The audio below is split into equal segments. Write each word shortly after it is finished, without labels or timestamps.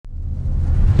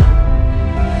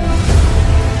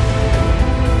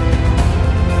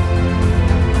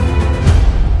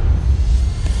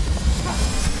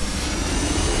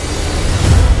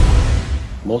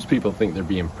Most people think they're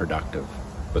being productive,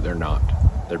 but they're not.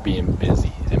 They're being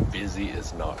busy, and busy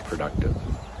is not productive.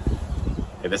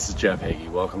 Hey, this is Jeff Hagee.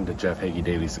 Welcome to Jeff Hagee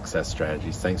Daily Success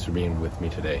Strategies. Thanks for being with me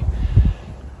today.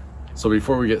 So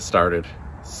before we get started,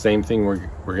 same thing we're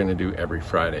going to do every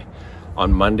Friday.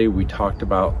 On Monday, we talked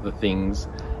about the things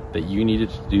that you needed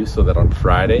to do so that on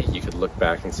Friday, you could look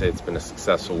back and say it's been a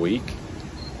successful week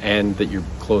and that you're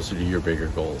closer to your bigger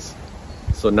goals.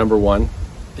 So number one,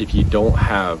 if you don't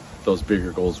have those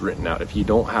bigger goals written out, if you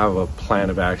don't have a plan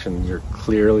of action, your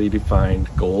clearly defined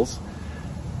goals,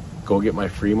 go get my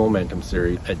free momentum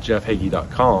series at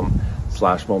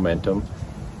jeffhagee.com/momentum,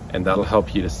 and that'll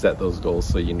help you to set those goals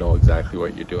so you know exactly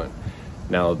what you're doing.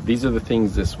 Now, these are the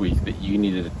things this week that you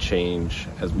needed to change,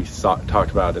 as we talked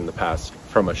about in the past,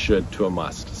 from a should to a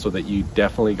must, so that you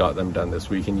definitely got them done this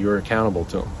week and you're accountable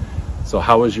to them. So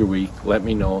how was your week? Let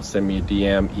me know. Send me a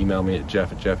DM, email me at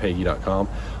jeff@jeffhagee.com,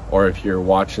 or if you're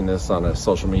watching this on a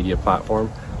social media platform,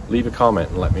 leave a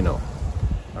comment and let me know.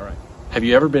 All right. Have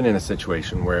you ever been in a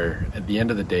situation where at the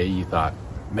end of the day you thought,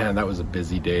 man, that was a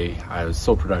busy day, I was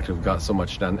so productive, got so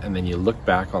much done, and then you look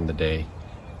back on the day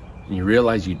and you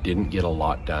realize you didn't get a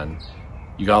lot done.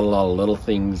 You got a lot of little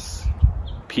things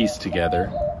pieced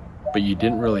together, but you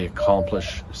didn't really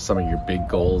accomplish some of your big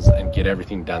goals and get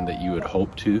everything done that you had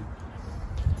hoped to.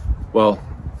 Well,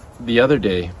 the other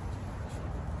day,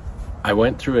 I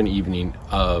went through an evening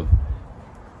of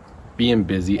being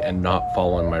busy and not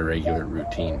following my regular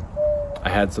routine. I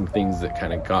had some things that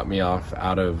kind of got me off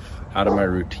out of my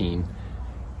routine,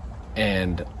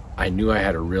 and I knew I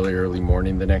had a really early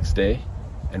morning the next day.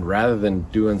 And rather than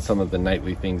doing some of the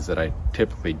nightly things that I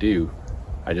typically do,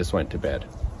 I just went to bed.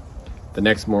 The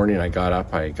next morning I got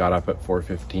up at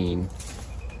 4:15,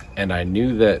 and I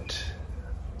knew that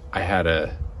I had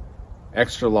a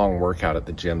extra long workout at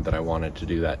the gym that I wanted to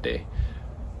do that day.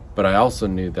 But I also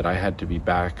knew that I had to be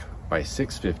back by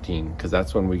 6:15, because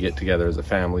that's when we get together as a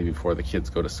family before the kids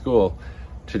go to school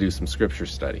to do some scripture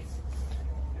study.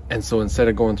 And so instead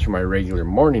of going through my regular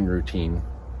morning routine,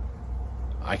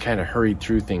 I kind of hurried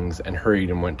through things and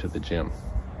went to the gym.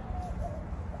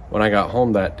 When I got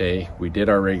home that day, we did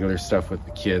our regular stuff with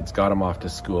the kids, got them off to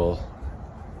school,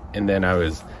 and then I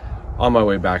was on my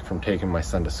way back from taking my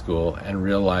son to school and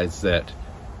realized that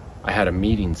I had a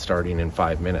meeting starting in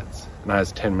 5 minutes, and I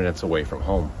was 10 minutes away from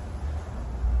home.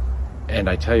 And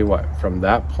I tell you what, from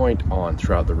that point on,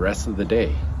 throughout the rest of the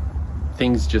day,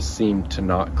 things just seemed to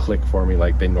not click for me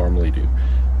like they normally do.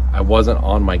 I wasn't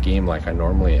on my game like I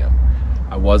normally am.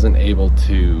 I wasn't able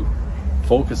to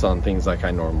focus on things like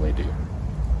I normally do.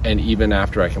 And even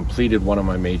after I completed one of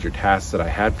my major tasks that I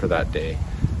had for that day,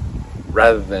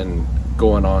 rather than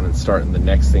going on and starting the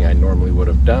next thing I normally would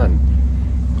have done,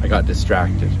 I got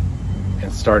distracted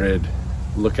and started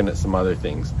looking at some other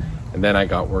things. And then I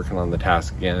got working on the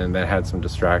task again, and then had some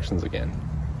distractions again.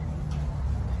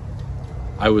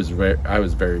 I was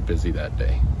very busy that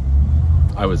day.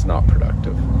 I was not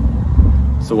productive.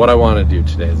 So what I want to do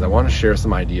today is I want to share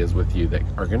some ideas with you that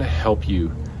are going to help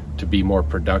you to be more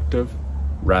productive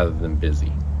rather than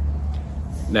busy.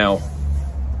 Now,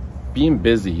 being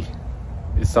busy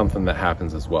is something that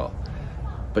happens as well,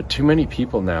 but too many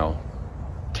people now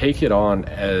take it on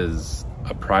as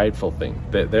a prideful thing,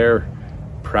 that they're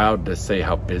proud to say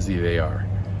how busy they are.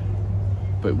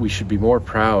 But we should be more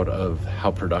proud of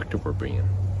how productive we're being.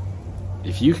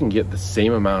 If you can get the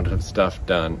same amount of stuff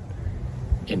done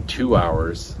in 2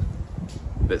 hours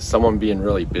that someone being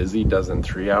really busy does in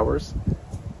 3 hours,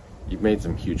 you've made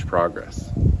some huge progress.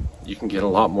 You can get a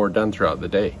lot more done throughout the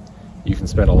day. You can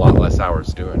spend a lot less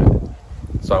hours doing it.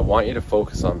 So I want you to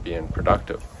focus on being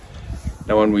productive.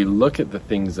 Now, when we look at the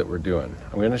things that we're doing,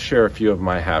 I'm going to share a few of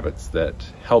my habits that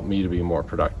help me to be more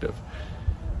productive.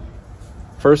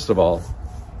 First of all,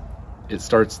 it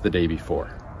starts the day before.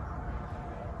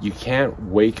 You can't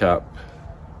wake up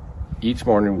each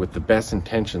morning with the best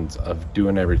intentions of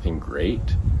doing everything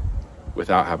great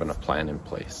without having a plan in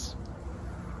place.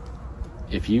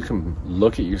 If you can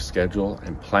look at your schedule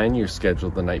and plan your schedule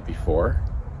the night before,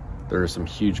 there are some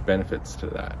huge benefits to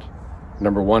that.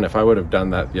 Number one, if I would have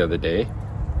done that the other day,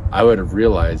 I would have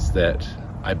realized that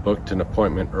I booked an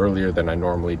appointment earlier than I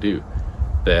normally do,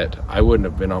 that I wouldn't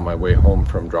have been on my way home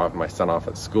from dropping my son off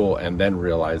at school and then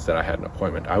realized that I had an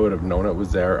appointment. I would have known it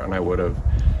was there, and I would have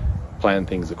planned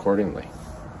things accordingly.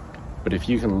 But if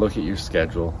you can look at your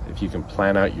schedule, if you can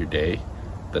plan out your day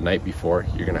the night before,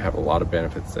 you're going to have a lot of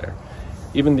benefits there.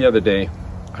 Even the other day,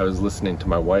 I was listening to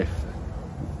my wife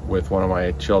with one of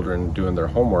my children doing their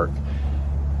homework,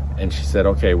 and she said,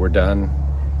 okay, we're done,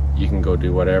 you can go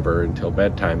do whatever until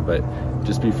bedtime, but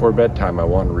just before bedtime I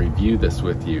want to review this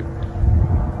with you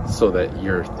so that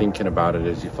you're thinking about it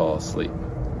as you fall asleep.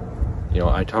 You know,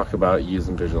 I talk about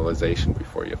using visualization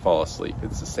before you fall asleep.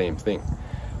 It's the same thing.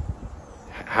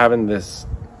 Having this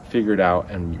figured out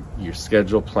and your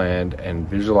schedule planned and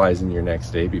visualizing your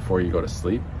next day before you go to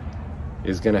sleep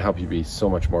is going to help you be so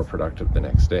much more productive the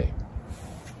next day.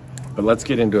 But let's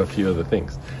get into a few of the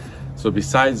things. So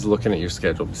besides looking at your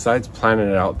schedule, besides planning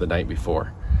it out the night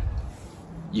before,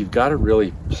 you've got to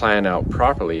really plan out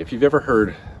properly. If you've ever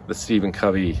heard the Stephen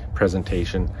Covey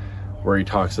presentation where he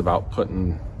talks about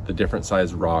putting the different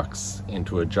size rocks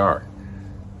into a jar,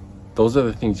 those are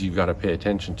the things you've got to pay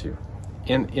attention to.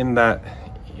 In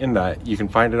that you can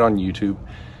find it on YouTube.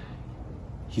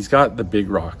 He's got the big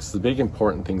rocks, the big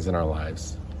important things in our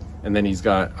lives, and then he's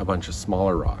got a bunch of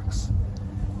smaller rocks.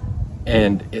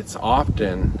 And it's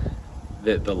often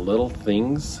that the little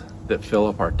things that fill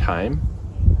up our time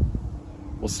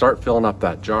will start filling up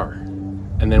that jar.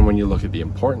 And then when you look at the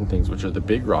important things, which are the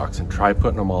big rocks, and try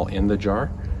putting them all in the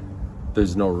jar,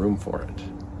 there's no room for it.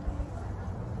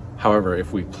 However,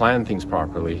 if we plan things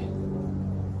properly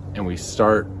and we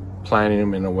start planning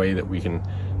them in a way that we can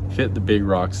fit the big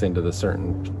rocks into the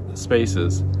certain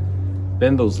spaces,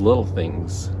 then those little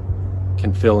things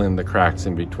can fill in the cracks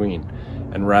in between.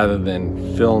 And rather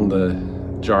than filling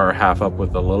the jar half up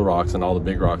with the little rocks and all the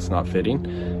big rocks not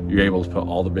fitting, you're able to put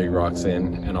all the big rocks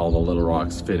in and all the little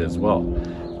rocks fit as well.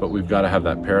 But we've got to have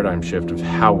that paradigm shift of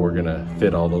how we're going to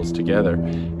fit all those together,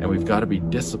 and we've got to be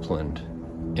disciplined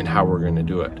in how we're going to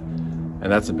do it.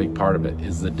 And that's a big part of it,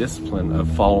 is the discipline of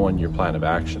following your plan of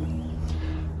action.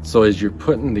 So as you're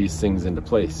putting these things into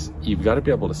place, you've got to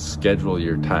be able to schedule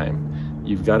your time.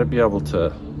 You've got to be able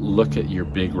to look at your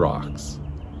big rocks,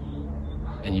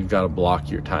 and you've got to block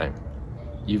your time.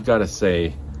 You've got to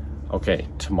say, okay,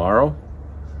 tomorrow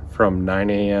from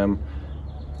 9 a.m.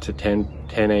 to 10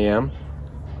 a.m.,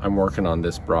 I'm working on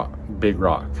this big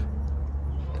rock,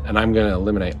 and I'm going to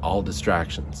eliminate all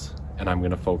distractions, and I'm going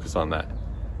to focus on that.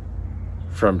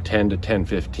 From 10 to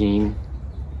 10:15,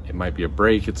 it might be a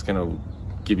break. It's going to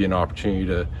give you an opportunity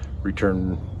to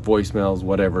return voicemails,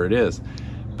 whatever it is.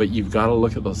 But you've got to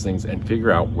look at those things and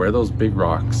figure out where those big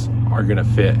rocks are going to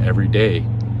fit every day,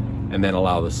 and then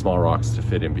allow the small rocks to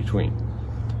fit in between.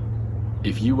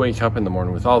 If you wake up in the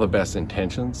morning with all the best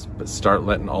intentions, but start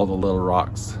letting all the little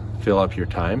rocks fill up your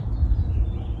time,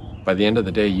 by the end of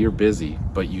the day, you're busy,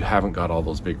 but you haven't got all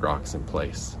those big rocks in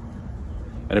place.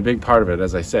 And a big part of it,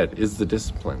 as I said, is the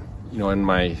discipline. You know, in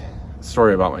my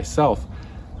story about myself,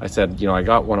 I said, you know, I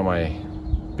got one of my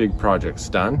big projects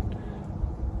done,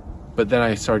 but then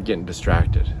I started getting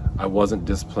distracted. I wasn't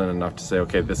disciplined enough to say,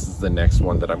 okay, this is the next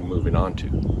one that I'm moving on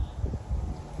to.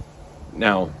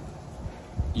 Now,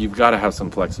 you've got to have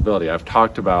some flexibility. I've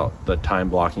talked about the time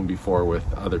blocking before with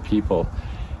other people,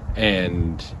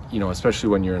 and you know, especially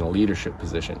when you're in a leadership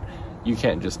position, you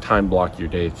can't just time block your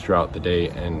day throughout the day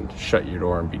and shut your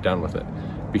door and be done with it,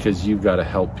 because you've got to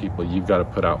help people, you've got to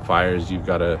put out fires, you've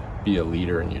got to be a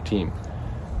leader in your team.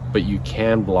 But you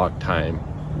can block time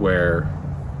where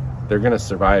they're going to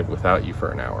survive without you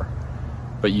for an hour,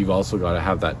 but you've also got to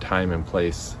have that time in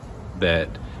place that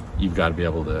you've got to be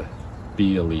able to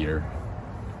be a leader,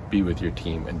 be with your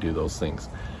team, and do those things.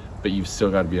 But you've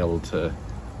still got to be able to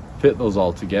fit those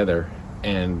all together,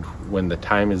 and when the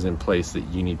time is in place that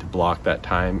you need to block that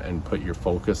time and put your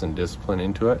focus and discipline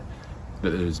into it, that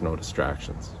there's no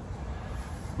distractions.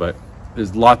 But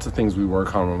there's lots of things we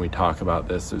work on when we talk about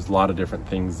this. There's a lot of different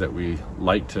things that we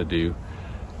like to do,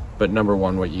 but number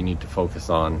one, what you need to focus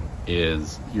on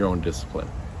is your own discipline.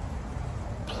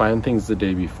 Plan things the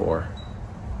day before.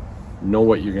 Know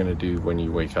what you're going to do when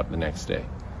you wake up the next day.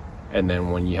 And then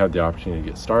when you have the opportunity to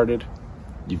get started,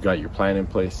 you've got your plan in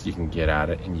place, you can get at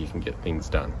it, and you can get things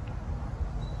done.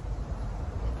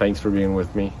 Thanks for being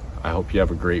with me. I hope you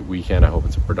have a great weekend. I hope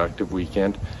it's a productive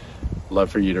weekend. Love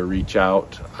for you to reach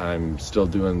out. I'm still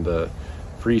doing the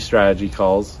free strategy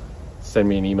calls. Send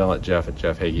me an email at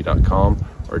jeff@jeffhagee.com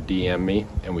or DM me,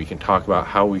 and we can talk about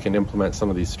how we can implement some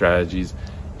of these strategies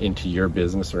into your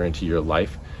business or into your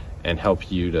life and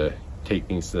help you to take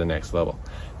things to the next level.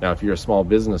 Now, if you're a small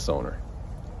business owner,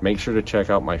 make sure to check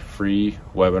out my free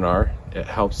webinar. It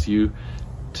helps you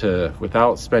to,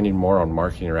 without spending more on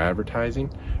marketing or advertising,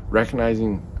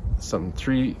 recognizing some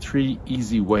three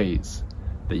easy ways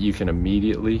that you can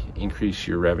immediately increase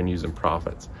your revenues and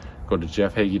profits. Go to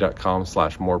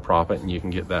jeffhagee.com/moreprofit and you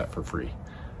can get that for free.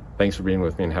 Thanks for being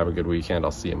with me, and have a good weekend.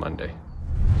 I'll see you Monday.